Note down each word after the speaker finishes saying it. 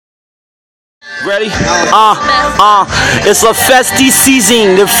Ready? It's a festive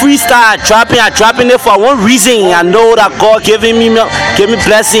season. The freestyle I'm dropping it for one reason. I know that God give me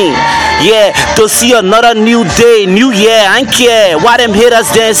blessing. Yeah, to see another new day, new year. I ain't care why them haters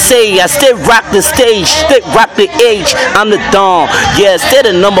then say. I still rock the stage, still rock the age. I'm the dawn. Yeah, still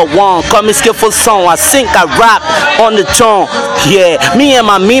the number one. Call me skillful song. I sing, I rap on the tone. Yeah, me and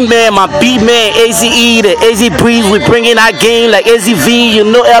my me man, my beat man, AZE, the AZ Breeze. We bringing that game like AZV. You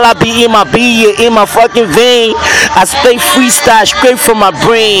know LIB in my B, in my fucking vein. I spit freestyle straight from my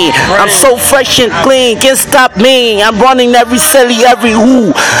brain. I'm so fresh and clean, can't stop me. I'm running every celly, every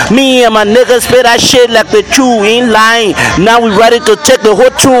who. Me and my niggas spit that shit like the true, ain't lying. Now we ready to take the whole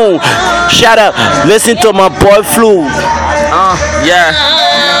tune. Shout out, listen to my boy Flu. Yeah.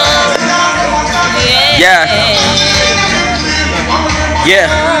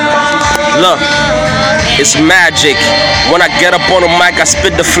 Look, it's magic. When I get up on the mic, I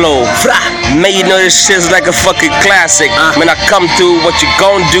spit the flow. Man, you know this shit's like a fucking classic. When I come through, what you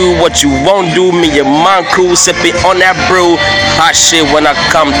gon' do, what you won't do. Me and my crew sipping on that brew. Hot shit when I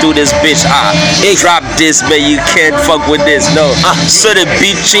come through this bitch. Drop this, man, you can't fuck with this, no. So the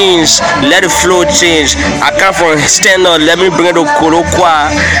beat change, let the flow change. I come from stand up, let me bring it to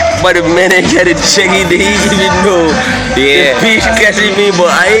Kurokwa. But the minute get it checky, they ain't even know. The beat catching me, but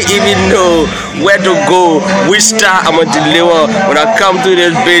I ain't even know where to go, which star I'ma deliver. When I come to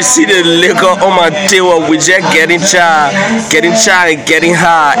this bitch, see the liquor on my table. We just getting shy and getting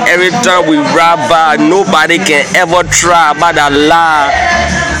high. Every time we ride by, nobody can ever try by that lie.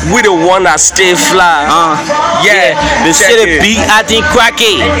 We the one that stay fly. They say the beat I think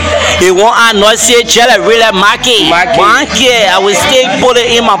cracky. It won't I not say jelly really market. I will stay put it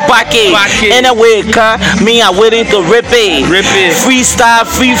in my pocket. Anyway, me I waiting to rip it. Freestyle,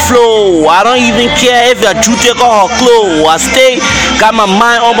 free flow. I don't even care if your true take off her clothes. I stay got my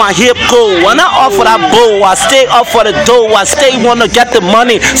mind on my hip go. When I off for that bow, I stay up for the dough. I stay wanna get the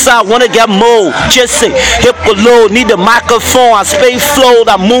money, so I wanna get more. Just say hip low, need the microphone. I spay flow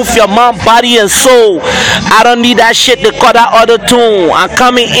that move your mind, body and soul. I don't need that shit to call that other tune. I'm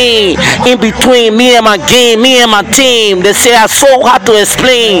coming in between me and my game, me and my team. They say I'm so hard to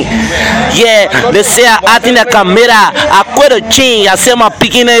explain. Yeah, they say I think I can make that. I quit a change. I say my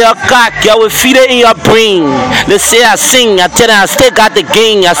picking in your cock, I will feed it in your brain. They say I sing, I tell them I still got the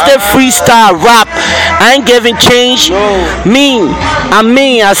game. I still freestyle rap. I ain't giving change.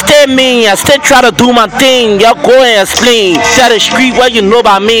 I stay mean. I still try to do my thing. Y'all go and explain. Tell the street what you know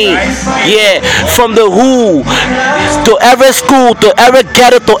about me. Yeah, from the who to every school, to every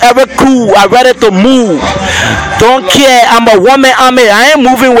ghetto, to every crew, I ready to move. Don't care, I'm a woman, I ain't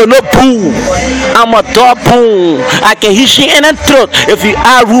moving with no boo. I'm a dog boom. I can hit shit in the throat. If you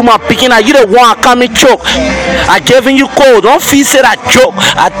are room, I'm picking out, you the one coming choke. I giving you cold, don't feel say that joke.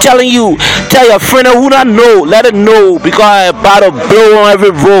 I telling you, tell your friend who don't know, let it know, because I about to blow on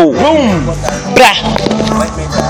every road. Boom. Blah.